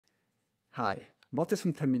Hi, Matthias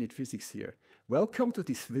from 10-Minute Physics here. Welcome to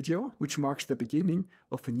this video, which marks the beginning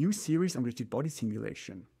of a new series on rigid body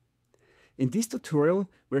simulation. In this tutorial,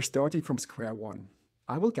 we're starting from square one.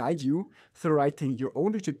 I will guide you through writing your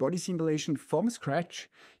own rigid body simulation from scratch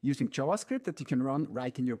using JavaScript that you can run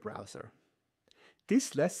right in your browser.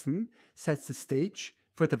 This lesson sets the stage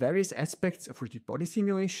for the various aspects of rigid body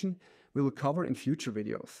simulation we will cover in future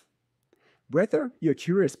videos. Whether you're a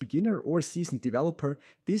curious beginner or a seasoned developer,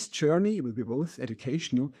 this journey will be both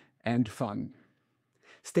educational and fun.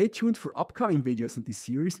 Stay tuned for upcoming videos in this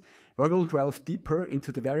series, where we'll delve deeper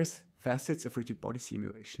into the various facets of rigid body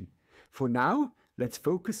simulation. For now, let's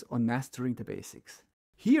focus on mastering the basics.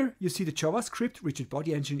 Here you see the JavaScript rigid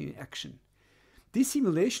body engine in action. This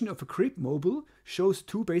simulation of a crib mobile shows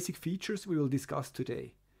two basic features we will discuss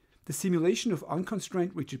today: the simulation of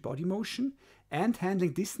unconstrained rigid body motion and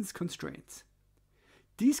handling distance constraints.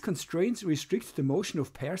 These constraints restrict the motion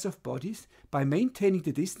of pairs of bodies by maintaining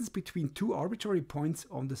the distance between two arbitrary points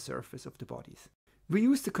on the surface of the bodies. We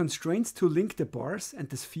use the constraints to link the bars and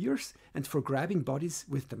the spheres and for grabbing bodies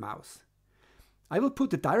with the mouse. I will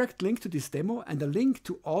put a direct link to this demo and a link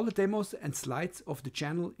to all the demos and slides of the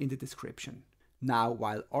channel in the description. Now,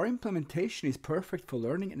 while our implementation is perfect for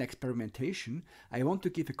learning and experimentation, I want to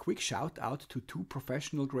give a quick shout out to two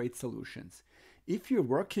professional grade solutions. If you're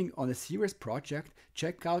working on a serious project,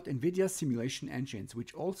 check out NVIDIA's simulation engines,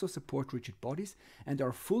 which also support rigid bodies and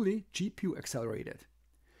are fully GPU accelerated.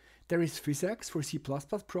 There is PhysX for C++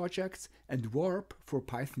 projects and Warp for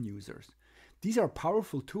Python users. These are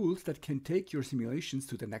powerful tools that can take your simulations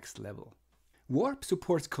to the next level. Warp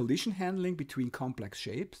supports collision handling between complex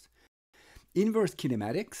shapes, inverse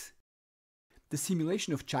kinematics, the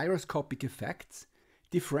simulation of gyroscopic effects,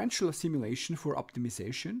 differential simulation for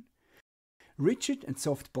optimization, rigid and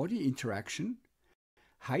soft body interaction,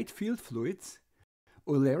 height field fluids,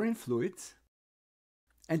 Eulerian fluids,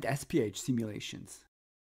 and SPH simulations.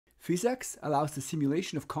 PhysX allows the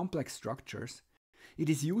simulation of complex structures. It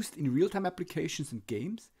is used in real-time applications and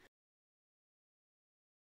games,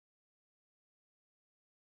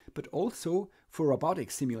 but also for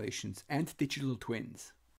robotic simulations and digital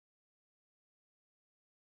twins.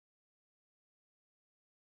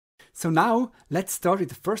 So now, let's start with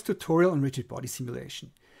the first tutorial on rigid body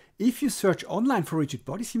simulation. If you search online for rigid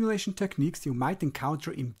body simulation techniques, you might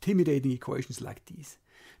encounter intimidating equations like these.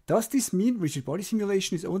 Does this mean rigid body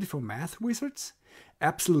simulation is only for math wizards?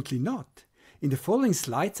 Absolutely not. In the following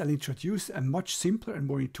slides, I'll introduce a much simpler and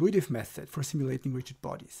more intuitive method for simulating rigid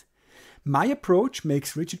bodies. My approach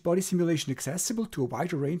makes rigid body simulation accessible to a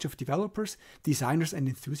wider range of developers, designers, and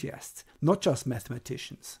enthusiasts, not just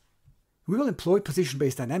mathematicians. We will employ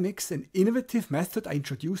position-based dynamics, an innovative method I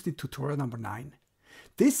introduced in tutorial number 9.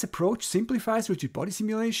 This approach simplifies rigid body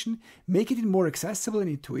simulation, making it more accessible and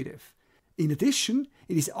intuitive. In addition,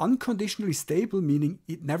 it is unconditionally stable, meaning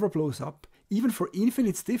it never blows up, even for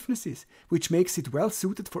infinite stiffnesses, which makes it well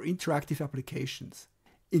suited for interactive applications.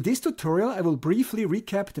 In this tutorial, I will briefly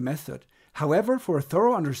recap the method. However, for a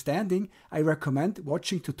thorough understanding, I recommend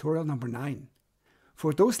watching tutorial number 9.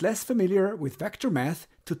 For those less familiar with vector math,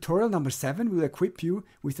 tutorial number 7 will equip you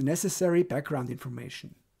with the necessary background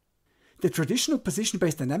information. The traditional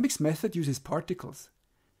position-based dynamics method uses particles.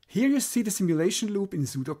 Here you see the simulation loop in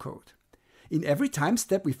pseudocode. In every time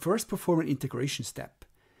step, we first perform an integration step.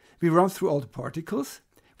 We run through all the particles.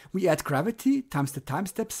 We add gravity times the time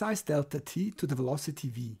step size delta t to the velocity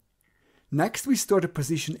v. Next, we store the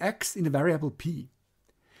position x in a variable p.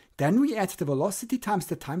 Then we add the velocity times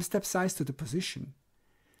the time step size to the position.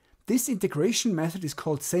 This integration method is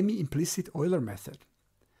called semi-implicit Euler method.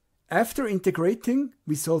 After integrating,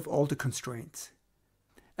 we solve all the constraints.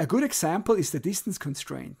 A good example is the distance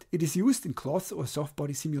constraint. It is used in cloth or soft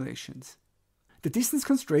body simulations. The distance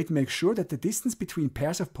constraint makes sure that the distance between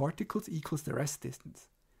pairs of particles equals the rest distance.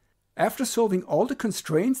 After solving all the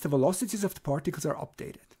constraints, the velocities of the particles are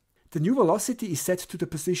updated. The new velocity is set to the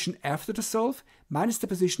position after the solve minus the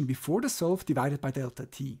position before the solve divided by delta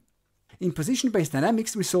t. In position-based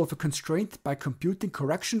dynamics, we solve a constraint by computing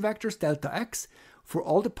correction vectors delta x for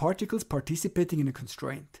all the particles participating in a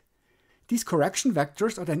constraint. These correction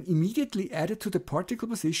vectors are then immediately added to the particle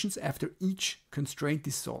positions after each constraint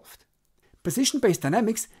is solved. Position-based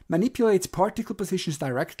dynamics manipulates particle positions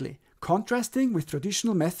directly, contrasting with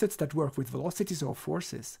traditional methods that work with velocities or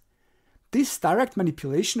forces. This direct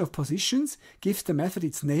manipulation of positions gives the method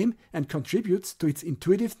its name and contributes to its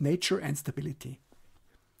intuitive nature and stability.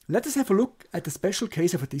 Let us have a look at the special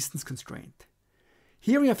case of a distance constraint.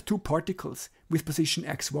 Here we have two particles with position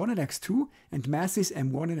x1 and x2 and masses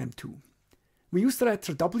m1 and m2. We use the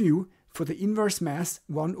letter w for the inverse mass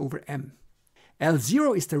 1 over m.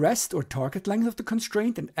 L0 is the rest or target length of the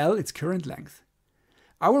constraint and L its current length.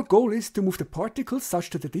 Our goal is to move the particles such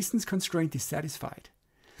that the distance constraint is satisfied.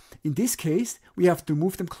 In this case, we have to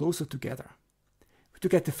move them closer together. To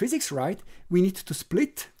get the physics right, we need to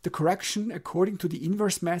split the correction according to the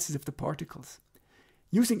inverse masses of the particles.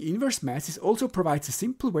 Using inverse masses also provides a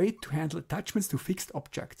simple way to handle attachments to fixed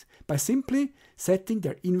objects by simply setting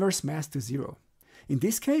their inverse mass to 0. In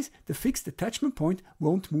this case, the fixed attachment point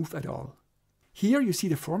won't move at all. Here you see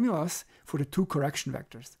the formulas for the two correction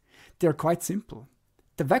vectors. They are quite simple.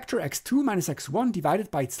 The vector x2 minus x1 divided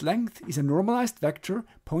by its length is a normalized vector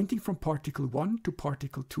pointing from particle 1 to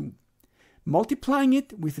particle 2. Multiplying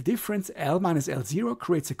it with the difference L minus L0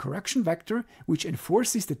 creates a correction vector which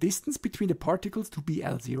enforces the distance between the particles to be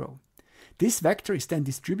L0. This vector is then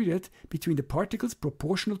distributed between the particles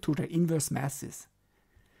proportional to their inverse masses.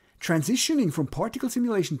 Transitioning from particle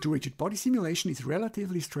simulation to rigid body simulation is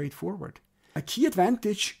relatively straightforward. A key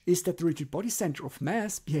advantage is that the rigid body center of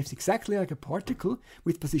mass behaves exactly like a particle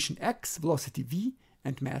with position x, velocity v,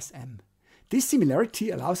 and mass m. This similarity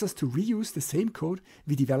allows us to reuse the same code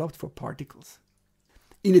we developed for particles.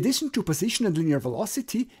 In addition to position and linear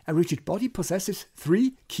velocity, a rigid body possesses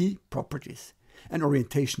three key properties: an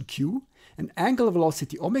orientation q, an angular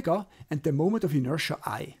velocity omega, and the moment of inertia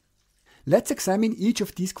I. Let's examine each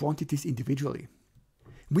of these quantities individually.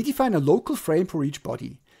 We define a local frame for each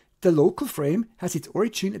body. The local frame has its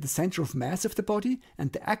origin at the center of mass of the body,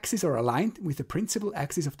 and the axes are aligned with the principal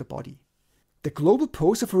axis of the body. The global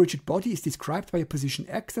pose of a rigid body is described by a position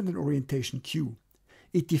x and an orientation q.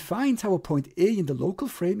 It defines how a point A in the local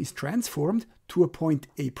frame is transformed to a point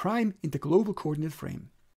A' in the global coordinate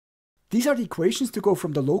frame. These are the equations to go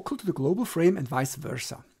from the local to the global frame and vice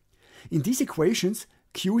versa. In these equations,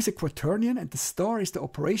 q is a quaternion and the star is the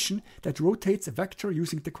operation that rotates a vector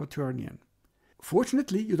using the quaternion.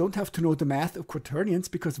 Fortunately, you don't have to know the math of quaternions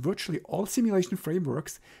because virtually all simulation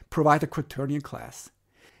frameworks provide a quaternion class.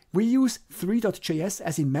 We use 3.js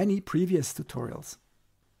as in many previous tutorials.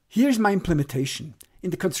 Here's my implementation. In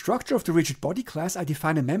the constructor of the rigid body class, I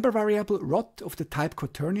define a member variable rod of the type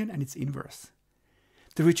quaternion and its inverse.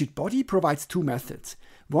 The rigid body provides two methods,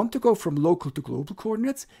 one to go from local to global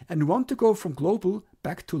coordinates and one to go from global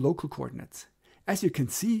back to local coordinates. As you can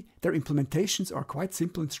see, their implementations are quite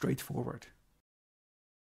simple and straightforward.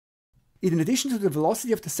 In addition to the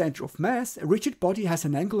velocity of the center of mass, a rigid body has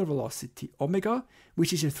an angular velocity, omega,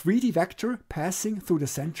 which is a 3D vector passing through the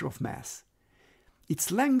center of mass.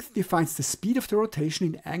 Its length defines the speed of the rotation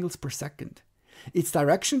in angles per second. Its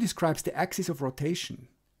direction describes the axis of rotation.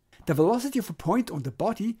 The velocity of a point on the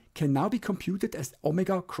body can now be computed as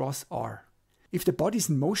omega cross r. If the body is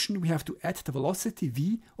in motion, we have to add the velocity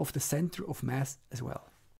v of the center of mass as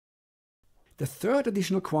well. The third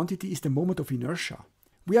additional quantity is the moment of inertia.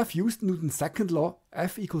 We have used Newton's second law,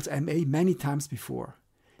 F equals ma, many times before.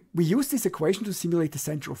 We use this equation to simulate the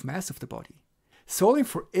center of mass of the body. Solving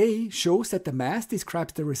for A shows that the mass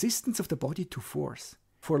describes the resistance of the body to force.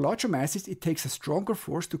 For larger masses, it takes a stronger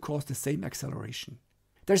force to cause the same acceleration.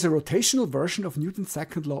 There's a rotational version of Newton's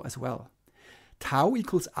second law as well. Tau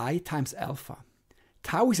equals I times alpha.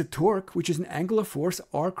 Tau is a torque, which is an angular force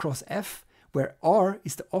r cross F, where r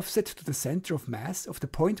is the offset to the center of mass of the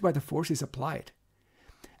point where the force is applied.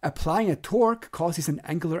 Applying a torque causes an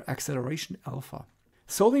angular acceleration alpha.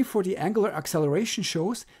 Solving for the angular acceleration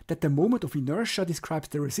shows that the moment of inertia describes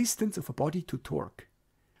the resistance of a body to torque.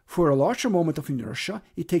 For a larger moment of inertia,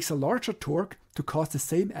 it takes a larger torque to cause the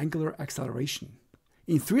same angular acceleration.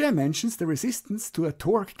 In 3 dimensions, the resistance to a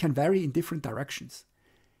torque can vary in different directions.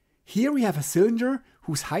 Here we have a cylinder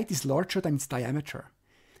whose height is larger than its diameter.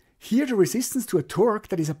 Here the resistance to a torque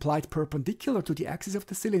that is applied perpendicular to the axis of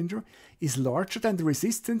the cylinder is larger than the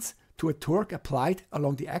resistance to a torque applied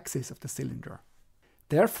along the axis of the cylinder.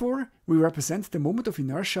 Therefore, we represent the moment of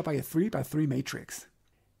inertia by a 3x3 matrix.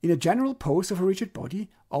 In a general pose of a rigid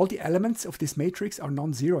body, all the elements of this matrix are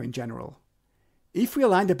non-zero in general. If we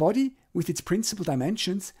align the body with its principal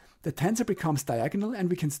dimensions, the tensor becomes diagonal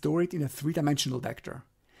and we can store it in a 3-dimensional vector.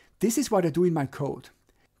 This is what I do in my code.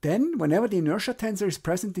 Then, whenever the inertia tensor is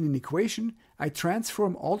present in an equation, I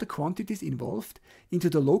transform all the quantities involved into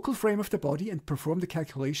the local frame of the body and perform the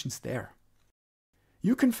calculations there.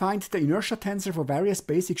 You can find the inertia tensor for various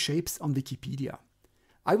basic shapes on Wikipedia.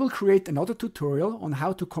 I will create another tutorial on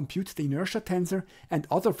how to compute the inertia tensor and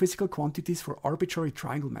other physical quantities for arbitrary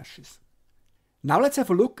triangle meshes. Now let's have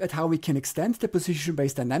a look at how we can extend the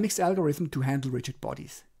position-based dynamics algorithm to handle rigid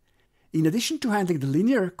bodies. In addition to handling the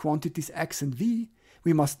linear quantities x and v,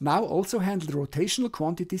 we must now also handle the rotational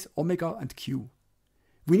quantities omega and q.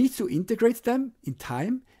 We need to integrate them in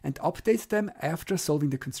time and update them after solving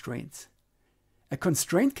the constraints. A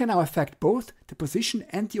constraint can now affect both the position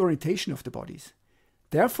and the orientation of the bodies.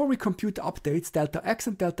 Therefore, we compute the updates delta x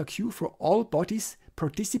and delta q for all bodies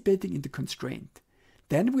participating in the constraint.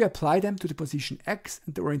 Then we apply them to the position x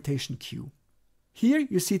and the orientation q. Here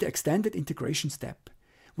you see the extended integration step.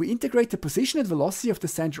 We integrate the position and velocity of the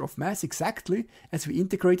center of mass exactly as we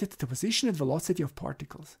integrated the position and velocity of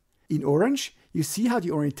particles. In orange, you see how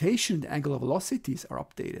the orientation and angular velocities are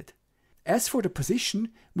updated. As for the position,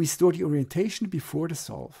 we store the orientation before the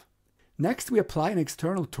solve. Next, we apply an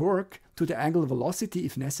external torque to the angular velocity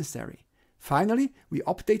if necessary. Finally, we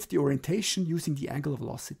update the orientation using the angular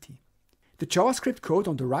velocity. The JavaScript code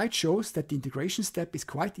on the right shows that the integration step is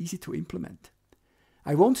quite easy to implement.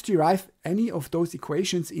 I won't derive any of those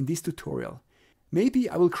equations in this tutorial. Maybe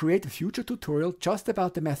I will create a future tutorial just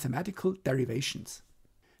about the mathematical derivations.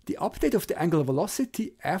 The update of the angular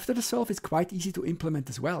velocity after the solve is quite easy to implement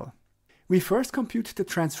as well. We first compute the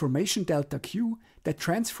transformation delta q that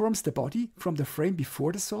transforms the body from the frame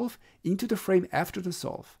before the solve into the frame after the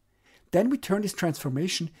solve. Then we turn this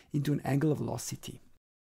transformation into an angular velocity.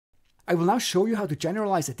 I will now show you how to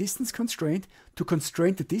generalize a distance constraint to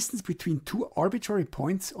constrain the distance between two arbitrary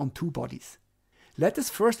points on two bodies. Let us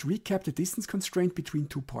first recap the distance constraint between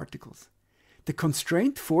two particles. The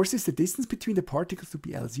constraint forces the distance between the particles to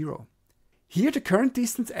be L0. Here the current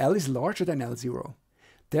distance L is larger than L0.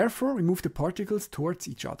 Therefore, we move the particles towards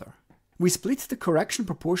each other. We split the correction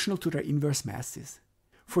proportional to their inverse masses.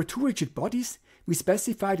 For two rigid bodies, we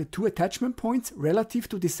specify the two attachment points relative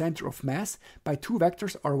to the center of mass by two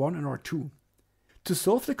vectors r1 and r2. To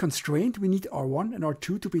solve the constraint, we need r1 and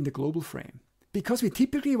r2 to be in the global frame. Because we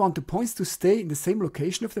typically want the points to stay in the same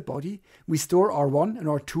location of the body, we store r1 and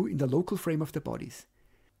r2 in the local frame of the bodies.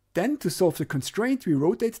 Then, to solve the constraint, we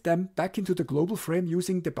rotate them back into the global frame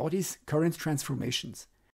using the body's current transformations.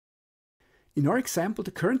 In our example,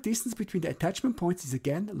 the current distance between the attachment points is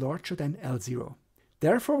again larger than L0.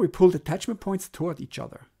 Therefore, we pull the attachment points toward each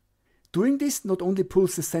other. Doing this not only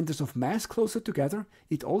pulls the centers of mass closer together,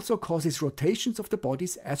 it also causes rotations of the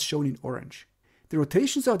bodies as shown in orange. The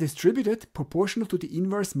rotations are distributed proportional to the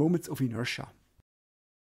inverse moments of inertia.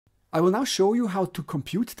 I will now show you how to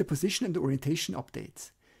compute the position and the orientation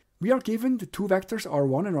updates. We are given the two vectors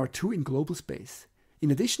r1 and r2 in global space. In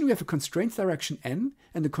addition, we have a constraint direction n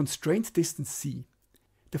and a constraint distance c.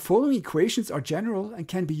 The following equations are general and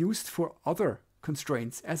can be used for other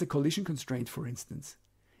constraints, as a collision constraint for instance.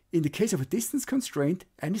 In the case of a distance constraint,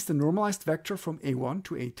 n is the normalized vector from a1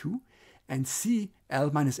 to a2 and c L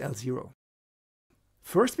minus L0.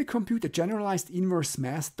 First, we compute a generalized inverse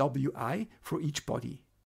mass Wi for each body.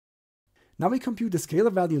 Now we compute the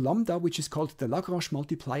scalar value lambda, which is called the Lagrange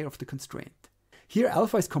multiplier of the constraint. Here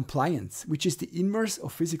alpha is compliance, which is the inverse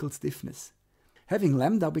of physical stiffness. Having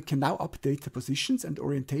lambda, we can now update the positions and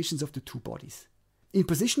orientations of the two bodies. In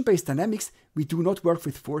position-based dynamics, we do not work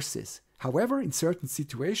with forces. However, in certain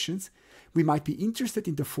situations, we might be interested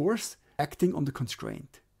in the force acting on the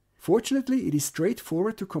constraint. Fortunately, it is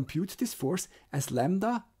straightforward to compute this force as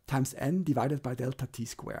lambda times n divided by delta t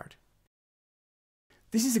squared.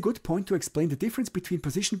 This is a good point to explain the difference between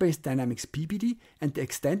position-based dynamics PBD and the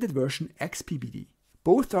extended version XPBD.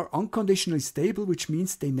 Both are unconditionally stable, which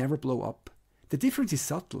means they never blow up. The difference is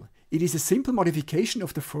subtle. It is a simple modification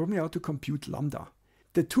of the formula to compute lambda.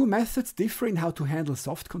 The two methods differ in how to handle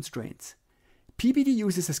soft constraints. PBD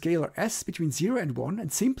uses a scalar s between 0 and 1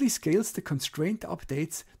 and simply scales the constraint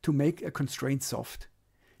updates to make a constraint soft.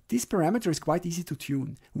 This parameter is quite easy to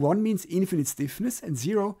tune. 1 means infinite stiffness and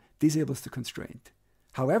 0 disables the constraint.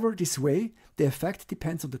 However, this way, the effect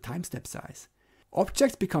depends on the time step size.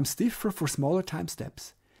 Objects become stiffer for smaller time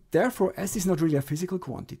steps. Therefore, S is not really a physical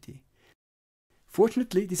quantity.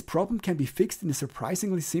 Fortunately, this problem can be fixed in a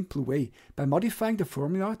surprisingly simple way by modifying the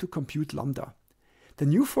formula to compute lambda. The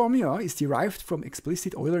new formula is derived from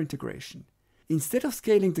explicit Euler integration. Instead of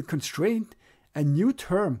scaling the constraint, a new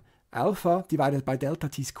term, alpha divided by delta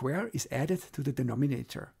t squared, is added to the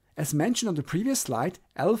denominator. As mentioned on the previous slide,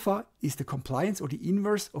 alpha is the compliance or the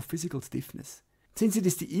inverse of physical stiffness. Since it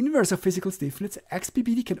is the inverse of physical stiffness,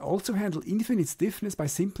 XPBD can also handle infinite stiffness by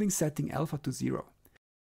simply setting alpha to 0.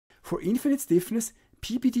 For infinite stiffness,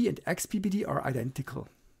 PBD and XPBD are identical.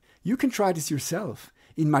 You can try this yourself.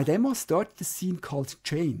 In my demo, start the scene called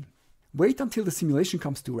chain. Wait until the simulation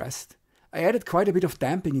comes to rest. I added quite a bit of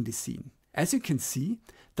damping in this scene. As you can see,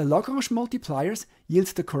 the Lagrange multipliers yield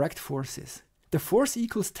the correct forces. The force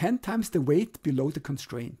equals 10 times the weight below the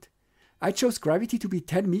constraint. I chose gravity to be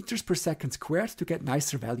 10 meters per second squared to get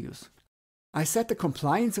nicer values. I set the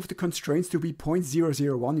compliance of the constraints to be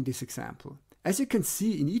 0.001 in this example. As you can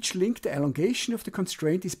see, in each link the elongation of the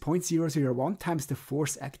constraint is 0.001 times the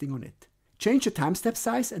force acting on it. Change the time step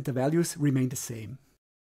size and the values remain the same.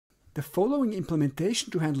 The following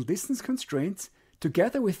implementation to handle distance constraints,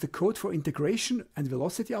 together with the code for integration and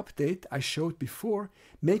velocity update I showed before,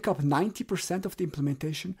 make up 90% of the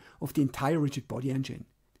implementation of the entire rigid body engine.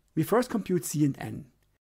 We first compute C and N.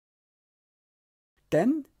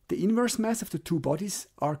 Then the inverse mass of the two bodies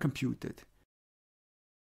are computed.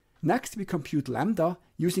 Next we compute lambda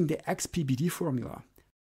using the XPBD formula.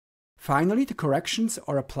 Finally, the corrections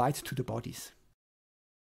are applied to the bodies.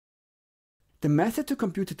 The method to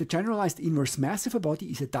compute the generalized inverse mass of a body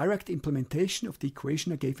is a direct implementation of the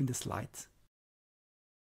equation I gave in the slides.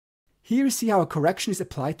 Here you see how a correction is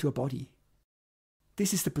applied to a body.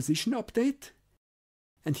 This is the position update,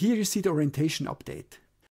 and here you see the orientation update.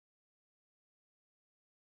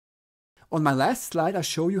 On my last slide I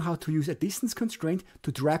show you how to use a distance constraint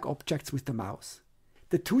to drag objects with the mouse.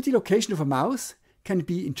 The 2D location of a mouse can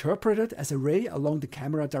be interpreted as a ray along the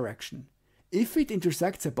camera direction. If it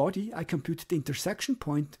intersects a body, I compute the intersection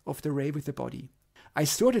point of the ray with the body. I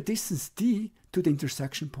store the distance d to the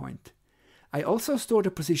intersection point. I also store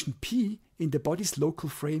the position p in the body's local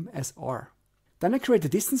frame as r. Then I create a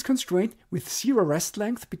distance constraint with 0 rest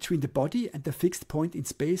length between the body and the fixed point in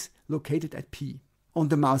space located at p. On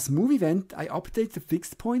the mouse move event, I update the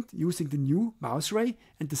fixed point using the new mouse ray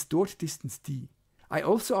and the stored distance d. I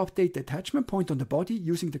also update the attachment point on the body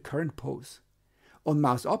using the current pose. On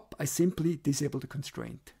mouse up, I simply disable the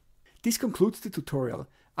constraint. This concludes the tutorial.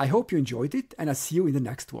 I hope you enjoyed it and I'll see you in the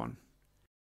next one.